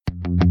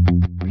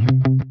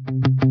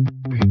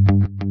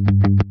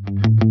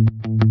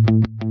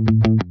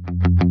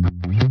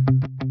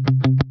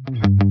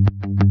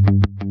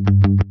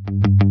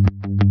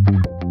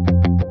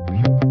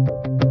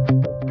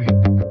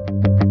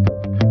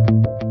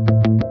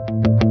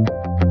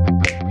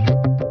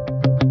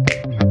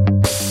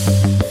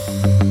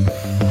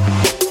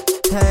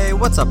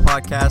What's up,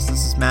 podcast?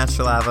 This is Matt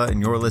Shalava,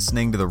 and you're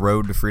listening to the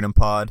Road to Freedom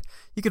Pod.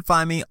 You can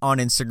find me on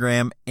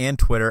Instagram and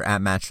Twitter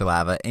at Matt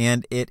Shalava,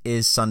 and it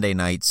is Sunday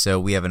night, so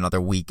we have another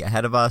week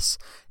ahead of us.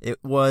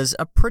 It was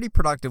a pretty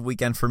productive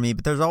weekend for me,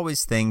 but there's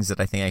always things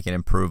that I think I can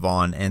improve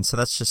on, and so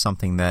that's just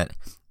something that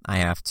I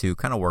have to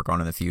kind of work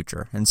on in the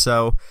future. And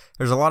so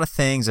there's a lot of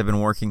things I've been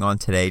working on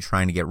today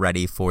trying to get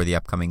ready for the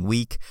upcoming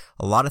week.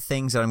 A lot of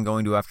things that I'm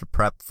going to have to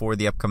prep for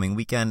the upcoming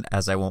weekend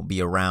as I won't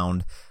be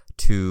around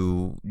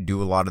to do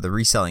a lot of the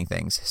reselling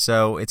things.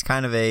 So it's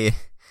kind of a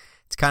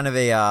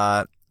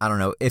I don't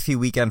know, iffy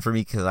weekend for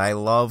me because I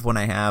love when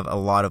I have a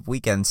lot of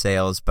weekend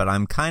sales, but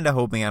I'm kind of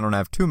hoping I don't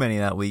have too many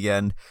that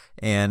weekend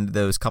and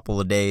those couple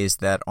of days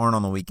that aren't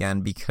on the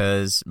weekend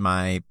because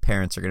my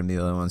parents are going to be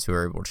the only ones who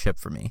are able to ship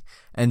for me.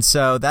 And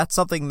so that's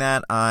something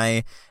that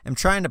I am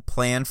trying to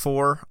plan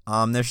for.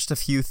 There's just a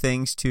few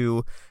things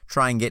to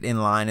try and get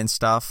in line and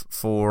stuff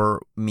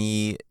for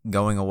me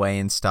going away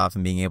and stuff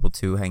and being able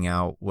to hang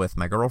out with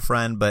my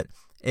girlfriend, but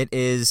it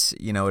is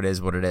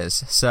what it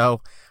is.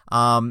 So,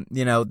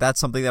 that's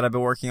something that I've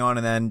been working on,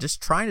 and then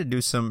just trying to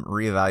do some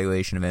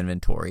reevaluation of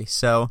inventory.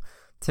 So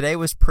today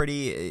was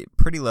pretty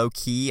low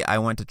key. I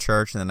went to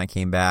church and then I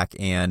came back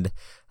and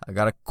I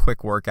got a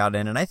quick workout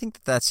in, and I think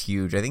that that's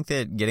huge. I think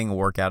that getting a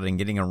workout and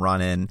getting a run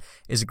in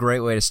is a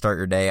great way to start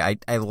your day.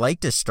 I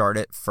like to start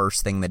it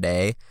first thing the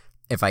day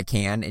if I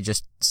can. It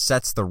just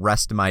sets the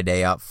rest of my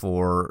day up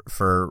for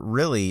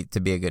really to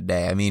be a good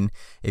day. I mean,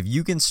 if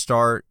you can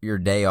start your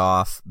day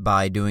off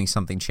by doing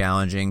something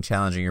challenging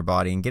your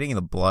body and getting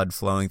the blood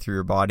flowing through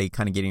your body,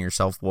 kind of getting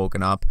yourself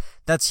woken up,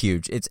 that's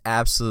huge. It's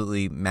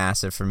absolutely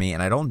massive for me,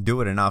 and I don't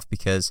do it enough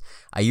because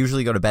I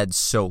usually go to bed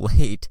so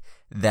late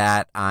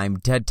that I'm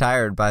dead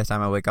tired by the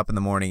time I wake up in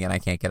the morning and I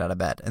can't get out of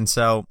bed. And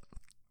so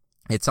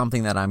it's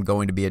something that I'm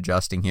going to be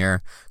adjusting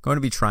here, going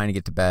to be trying to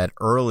get to bed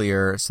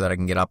earlier so that I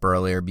can get up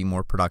earlier, be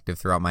more productive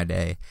throughout my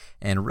day,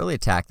 and really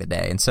attack the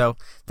day. And so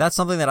that's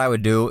something that I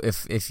would do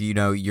if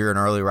you're an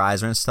early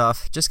riser and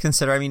stuff. Just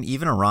consider,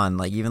 even a run,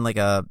 even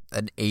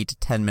an 8 to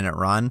 10 minute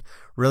run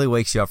really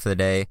wakes you up for the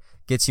day,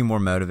 gets you more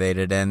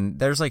motivated. And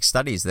there's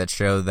studies that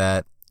show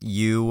that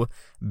you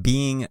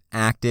being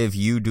active,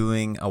 you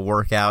doing a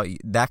workout,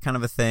 that kind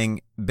of a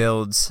thing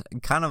builds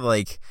kind of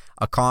a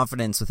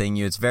confidence within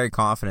you. It's very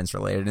confidence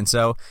related. And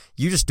so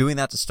you just doing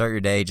that to start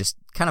your day just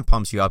kind of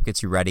pumps you up,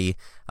 gets you ready,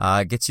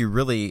 gets you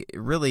really,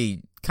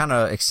 really kind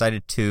of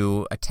excited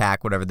to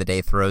attack whatever the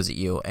day throws at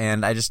you.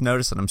 And I just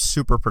noticed that I'm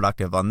super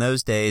productive on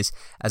those days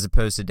as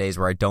opposed to days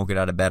where I don't get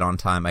out of bed on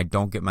time, I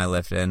don't get my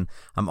lift in,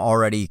 I'm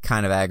already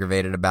kind of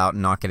aggravated about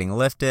not getting a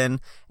lift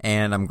in,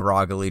 and I'm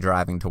groggily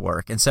driving to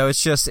work. And so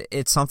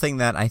it's something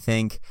that I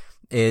think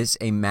is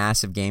a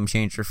massive game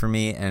changer for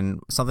me and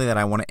something that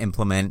I want to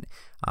implement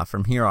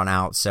from here on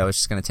out. So it's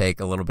just going to take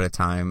a little bit of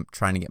time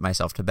trying to get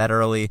myself to bed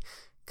early,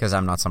 because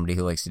I'm not somebody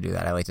who likes to do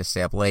that. I like to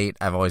stay up late.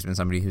 I've always been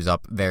somebody who's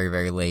up very,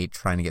 very late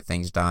trying to get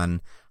things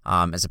done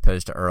as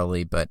opposed to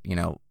early. But,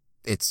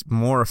 it's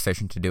more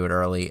efficient to do it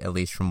early, at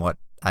least from what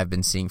I've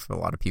been seeing from a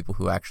lot of people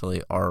who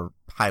actually are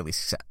highly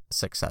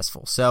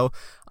successful. So,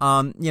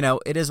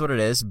 it is what it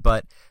is.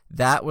 But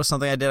that was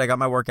something I did. I got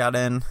my workout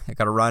in, I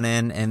got a run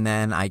in, and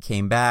then I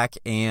came back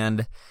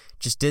and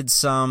just did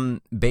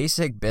some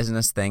basic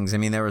business things.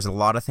 There was a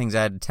lot of things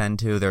I had to tend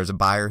to. There was a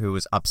buyer who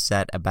was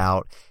upset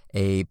about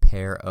a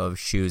pair of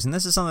shoes, and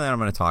this is something that I'm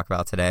going to talk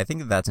about today. I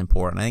think that's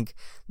important. I think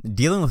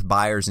dealing with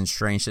buyers in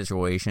strange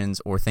situations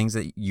or things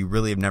that you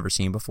really have never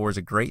seen before is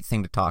a great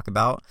thing to talk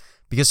about,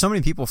 because so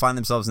many people find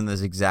themselves in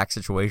this exact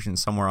situation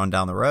somewhere on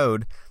down the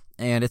road,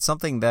 and it's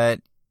something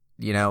that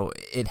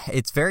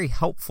it's very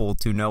helpful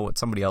to know what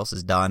somebody else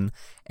has done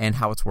and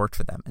how it's worked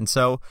for them. And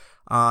so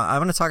I'm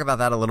going to talk about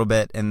that a little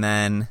bit and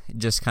then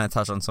just kind of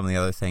touch on some of the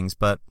other things.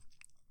 But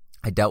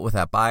I dealt with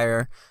that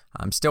buyer.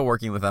 I'm still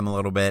working with them a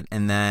little bit,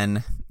 and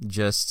then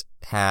just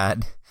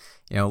had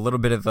a little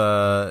bit of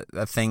a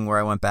thing where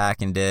I went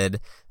back and there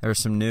was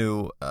some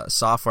new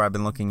software I've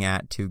been looking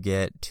at to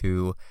get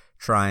to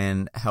try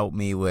and help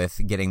me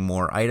with getting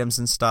more items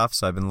and stuff.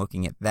 So I've been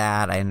looking at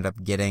that. I ended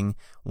up getting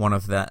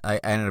I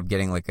ended up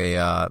getting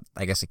a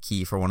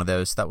key for one of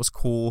those. So that was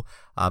cool.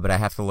 But I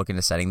have to look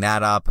into setting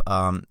that up.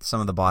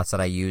 Some of the bots that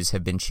I use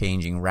have been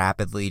changing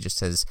rapidly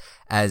just as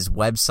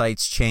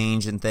websites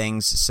change and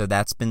things. So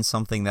that's been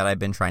something that I've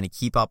been trying to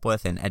keep up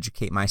with and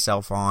educate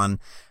myself on.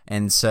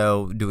 And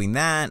so doing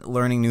that,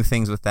 learning new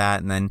things with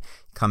that, and then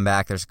come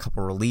back. There's a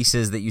couple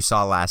releases that you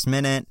saw last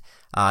minute.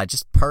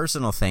 Just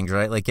personal things,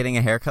 right? Like getting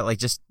a haircut,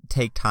 just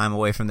take time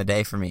away from the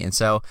day for me. And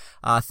so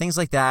things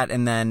like that,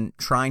 and then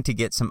trying to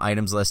get some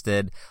items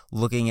listed,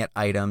 looking at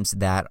items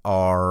that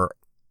are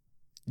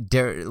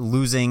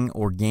losing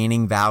or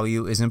gaining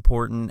value is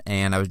important.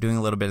 And I was doing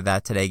a little bit of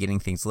that today, getting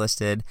things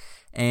listed,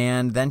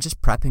 and then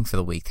just prepping for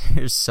the week.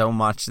 There's so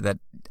much that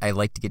I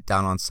like to get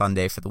done on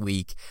Sunday for the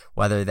week,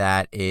 whether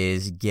that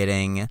is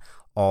getting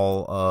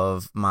all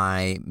of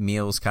my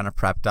meals kind of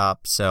prepped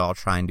up. So I'll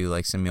try and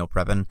do some meal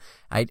prepping.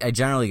 I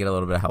generally get a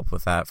little bit of help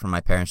with that from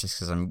my parents just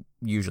because I'm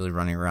usually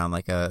running around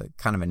like a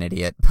kind of an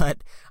idiot.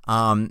 But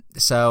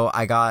so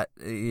I got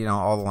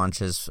all the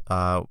lunches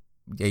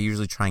I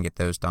usually try and get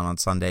those done on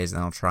Sundays,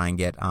 and I'll try and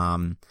get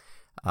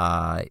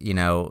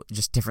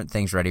just different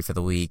things ready for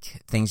the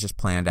week, things just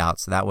planned out,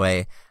 so that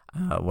way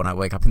when I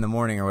wake up in the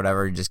morning or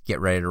whatever, just get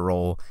ready to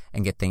roll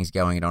and get things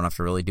going. You don't have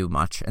to really do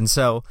much. And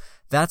so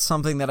that's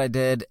something that I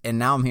did, and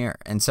now I'm here.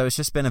 And so it's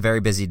just been a very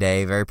busy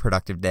day, very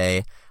productive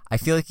day. I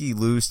feel like you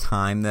lose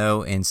time,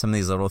 though, in some of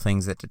these little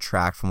things that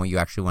detract from what you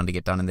actually want to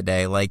get done in the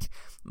day. Like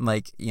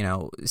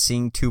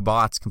seeing two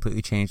bots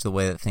completely change the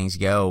way that things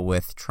go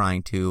with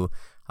trying to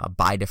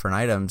buy different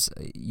items.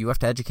 You have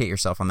to educate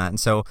yourself on that. And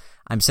so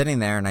I'm sitting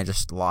there and I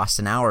just lost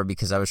an hour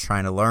because I was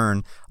trying to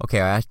learn,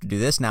 okay, I have to do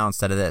this now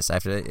instead of this. I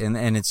have to,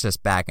 and it's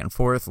just back and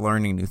forth,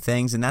 learning new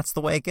things. And that's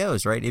the way it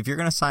goes, right? If you're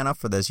going to sign up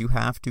for this, you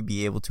have to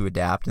be able to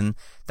adapt. And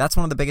that's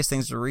one of the biggest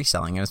things with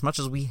reselling. And as much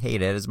as we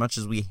hate it, as much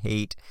as we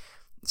hate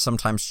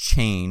sometimes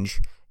change,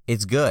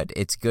 it's good.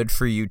 It's good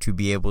for you to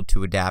be able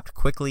to adapt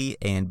quickly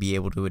and be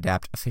able to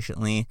adapt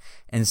efficiently.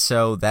 And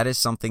so that is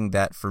something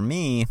that for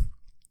me,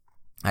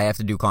 I have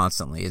to do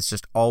constantly. It's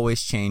just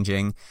always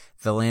changing.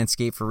 The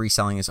landscape for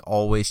reselling is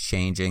always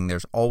changing.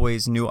 There's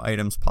always new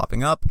items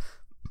popping up.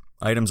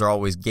 Items are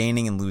always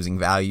gaining and losing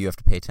value. You have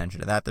to pay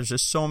attention to that. There's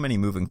just so many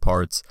moving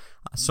parts,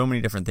 so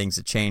many different things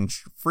that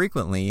change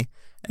frequently.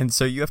 And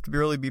so you have to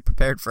really be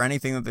prepared for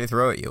anything that they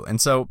throw at you. And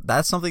so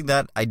that's something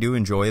that I do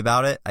enjoy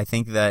about it. I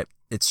think that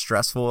it's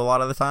stressful a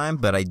lot of the time,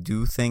 but I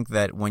do think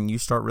that when you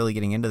start really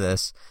getting into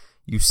this,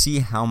 you see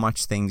how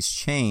much things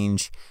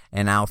change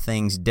and how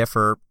things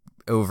differ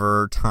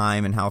over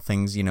time, and how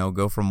things,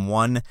 go from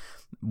one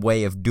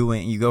way of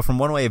doing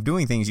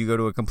things, you go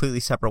to a completely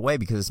separate way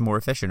because it's more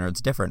efficient or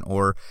it's different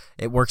or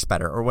it works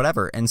better or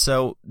whatever. And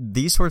so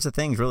these sorts of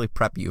things really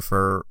prep you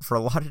for a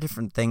lot of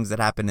different things that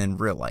happen in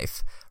real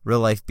life. Real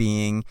life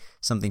being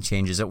something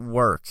changes at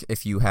work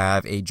if you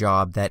have a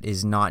job that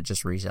is not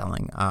just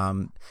reselling.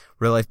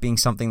 Real life being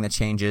something that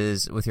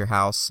changes with your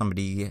house.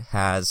 Somebody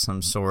has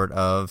some sort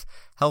of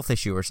health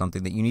issue or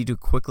something that you need to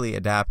quickly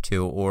adapt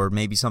to, or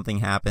maybe something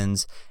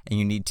happens and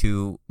you need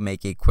to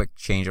make a quick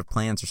change of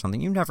plans or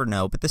something. You never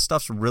know, but this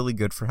stuff's really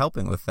good for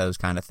helping with those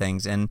kind of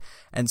things. And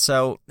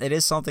so it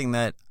is something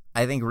that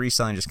I think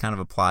reselling just kind of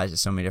applies to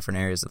so many different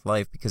areas of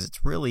life because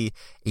it's really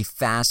a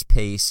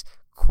fast-paced,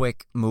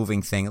 quick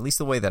moving thing, at least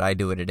the way that I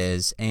do it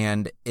is.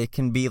 And it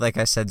can be, like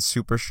I said,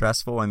 super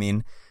stressful. I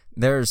mean,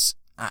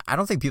 I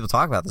don't think people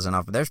talk about this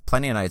enough, but there's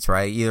plenty of nights where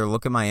I either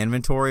look at my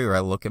inventory or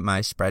I look at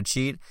my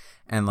spreadsheet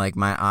and like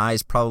my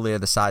eyes probably are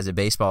the size of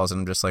baseballs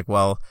and I'm just like,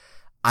 well,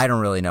 I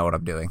don't really know what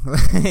I'm doing.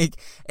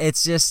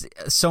 It's just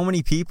so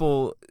many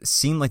people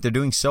seem like they're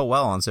doing so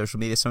well on social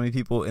media. So many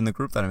people in the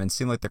group that I'm in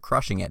seem like they're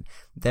crushing it.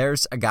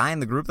 There's a guy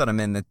in the group that I'm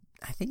in that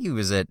I think he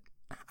was at,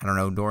 I don't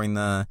know, during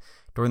the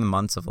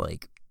months of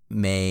like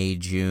May,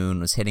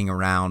 June, was hitting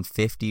around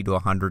 50 to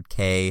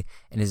 100K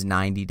in his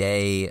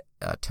 90-day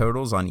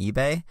totals on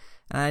eBay.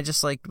 And I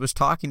just was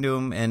talking to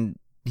him, and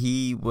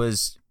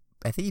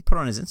I think he put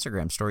on his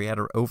Instagram story, he had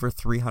over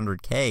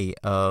 300K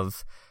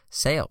of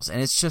sales.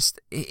 And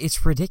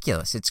it's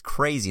ridiculous. It's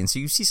crazy. And so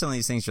you see some of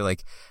these things, you're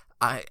like,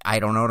 I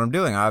don't know what I'm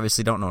doing. I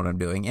obviously don't know what I'm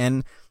doing.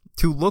 And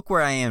to look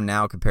where I am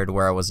now compared to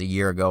where I was a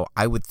year ago,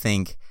 I would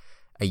think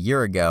a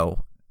year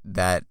ago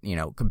that,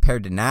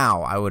 compared to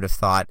now, I would have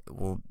thought,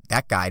 well,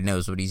 that guy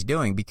knows what he's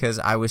doing because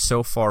I was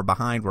so far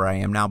behind where I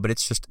am now. But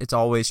it's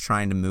always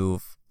trying to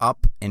move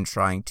up and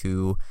trying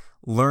to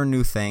learn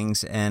new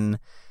things. And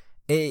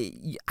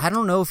I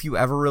don't know if you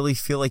ever really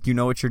feel like you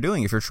know what you're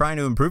doing. If you're trying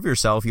to improve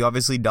yourself, you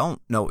obviously don't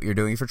know what you're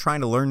doing. If you're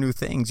trying to learn new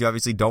things, you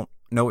obviously don't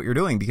know what you're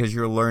doing because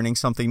you're learning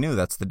something new.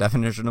 That's the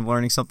definition of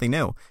learning something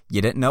new.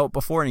 You didn't know it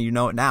before and you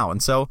know it now.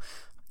 And so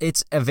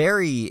it's a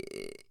very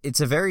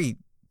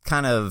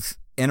kind of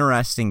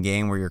interesting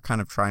game where you're kind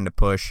of trying to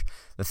push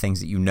the things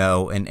that you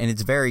know, and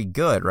it's very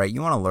good, right?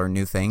 You want to learn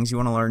new things. You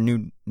want to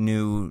learn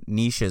new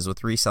niches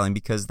with reselling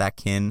because that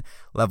can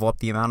level up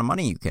the amount of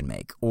money you can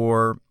make.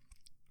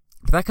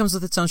 But that comes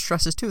with its own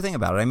stresses too. Think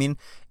about it. I mean,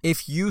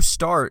 if you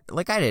start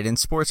like I did in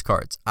sports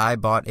cards, I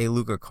bought a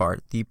Luka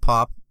card. The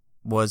pop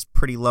was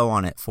pretty low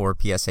on it for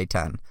PSA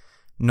 10.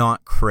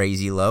 Not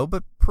crazy low,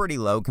 but pretty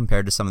low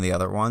compared to some of the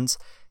other ones.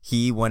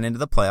 He went into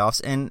the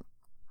playoffs, and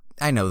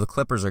I know the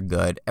Clippers are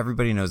good.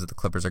 Everybody knows that the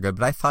Clippers are good,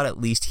 but I thought at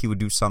least he would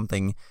do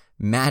something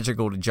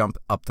magical to jump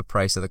up the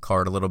price of the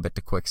card a little bit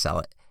to quick sell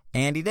it.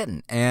 And he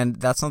didn't. And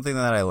that's something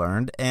that I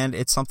learned. And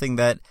it's something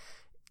that,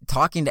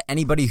 talking to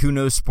anybody who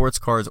knows sports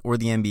cards or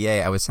the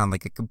NBA, I would sound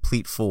like a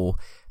complete fool.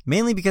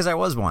 Mainly because I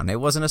was one. It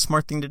wasn't a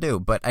smart thing to do,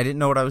 but I didn't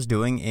know what I was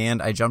doing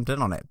and I jumped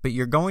in on it. But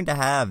you're going to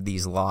have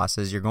these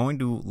losses. You're going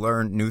to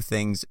learn new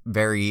things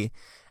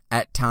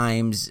at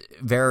times,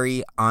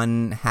 very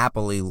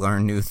unhappily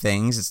learn new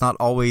things. It's not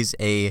always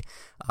a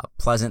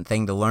pleasant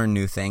thing to learn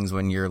new things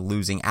when you're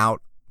losing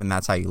out, and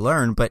that's how you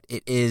learn, but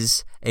it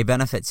is a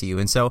benefit to you.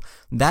 And so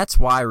that's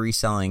why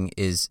reselling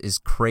is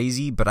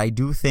crazy, but I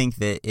do think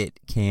that it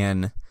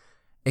can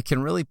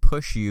really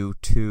push you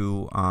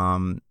to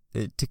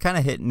kind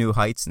of hit new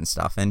heights and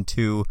stuff, and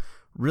to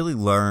really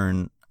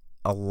learn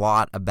a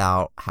lot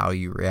about how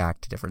you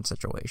react to different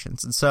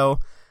situations. And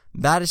so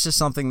that is just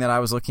something that I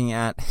was looking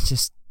at,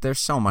 just there's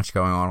so much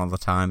going on all the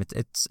time.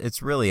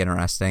 It's really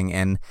interesting,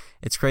 and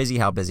it's crazy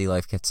how busy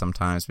life gets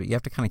sometimes, but you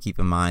have to kind of keep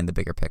in mind the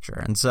bigger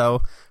picture. And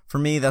so for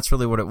me, that's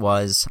really what it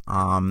was.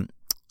 And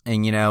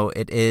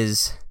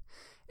it's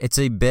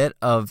a bit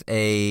of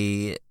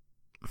a,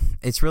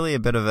 it's really a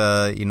bit of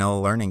a,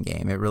 learning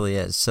game. It really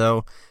is.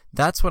 So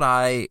that's what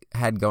I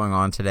had going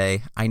on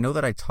today. I know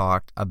that I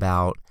talked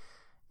about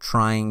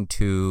trying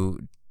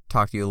to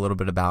talk to you a little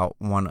bit about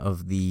one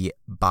of the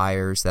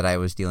buyers that I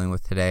was dealing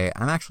with today.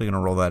 I'm actually going to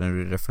roll that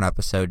into a different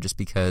episode just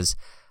because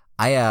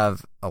I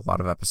have a lot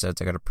of episodes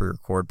I got to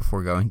pre-record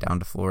before going down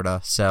to Florida.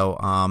 So,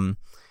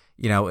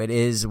 it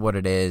is what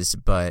it is,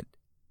 but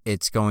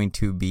it's going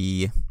to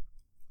be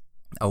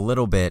a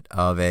little bit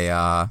of a,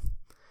 I'll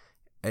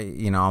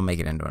make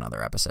it into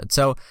another episode.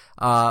 So,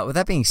 with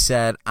that being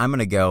said, I'm going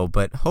to go,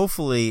 but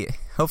hopefully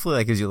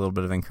that gives you a little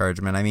bit of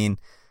encouragement. I mean,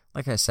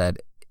 like I said,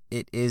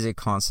 it is a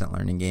constant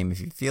learning game. If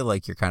you feel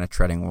like you're kind of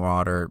treading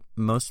water,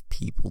 most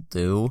people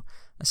do,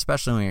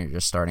 especially when you're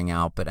just starting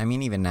out. But I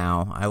mean, even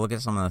now, I look at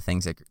some of the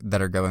things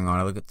that are going on.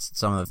 I look at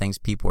some of the things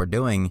people are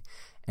doing,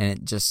 and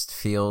it just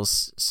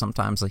feels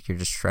sometimes like you're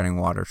just treading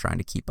water trying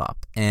to keep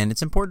up. And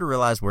it's important to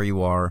realize where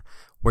you are,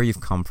 where you've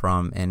come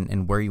from,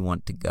 and where you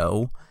want to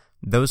go.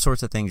 Those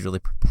sorts of things really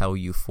propel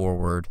you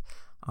forward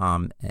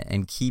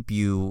and keep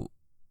you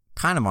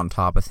kind of on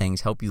top of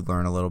things, help you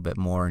learn a little bit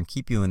more, and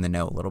keep you in the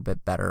know a little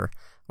bit better,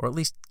 or at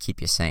least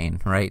keep you sane,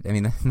 right? I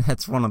mean,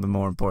 that's one of the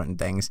more important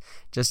things.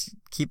 Just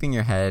keeping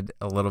your head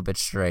a little bit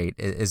straight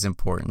is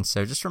important.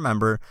 So just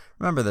remember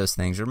those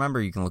things.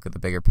 Remember, you can look at the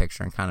bigger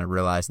picture and kind of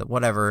realize that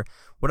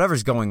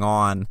whatever's going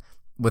on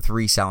with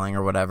reselling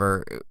or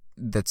whatever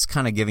that's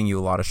kind of giving you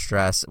a lot of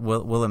stress,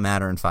 will it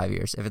matter in 5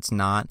 years? If it's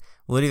not,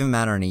 will it even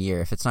matter in a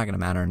year? If it's not going to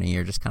matter in a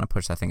year, just kind of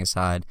push that thing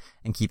aside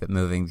and keep it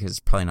moving, because it's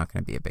probably not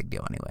going to be a big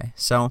deal anyway.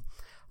 So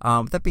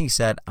with that being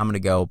said, I'm going to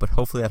go, but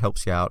hopefully that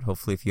helps you out.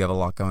 Hopefully if you have a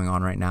lot going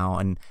on right now,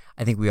 and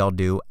I think we all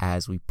do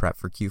as we prep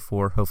for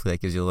Q4, hopefully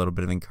that gives you a little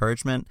bit of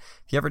encouragement.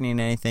 If you ever need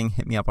anything,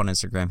 hit me up on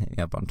Instagram, hit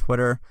me up on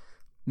Twitter,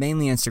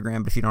 mainly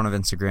Instagram, but if you don't have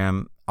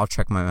Instagram, I'll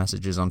check my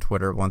messages on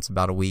Twitter once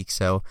about a week.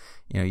 So,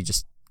 you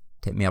just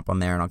hit me up on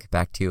there and I'll get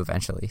back to you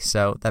eventually.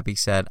 So that being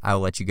said, I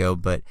will let you go,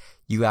 but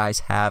you guys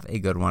have a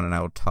good one, and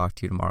I will talk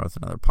to you tomorrow with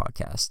another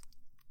podcast.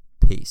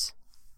 Peace.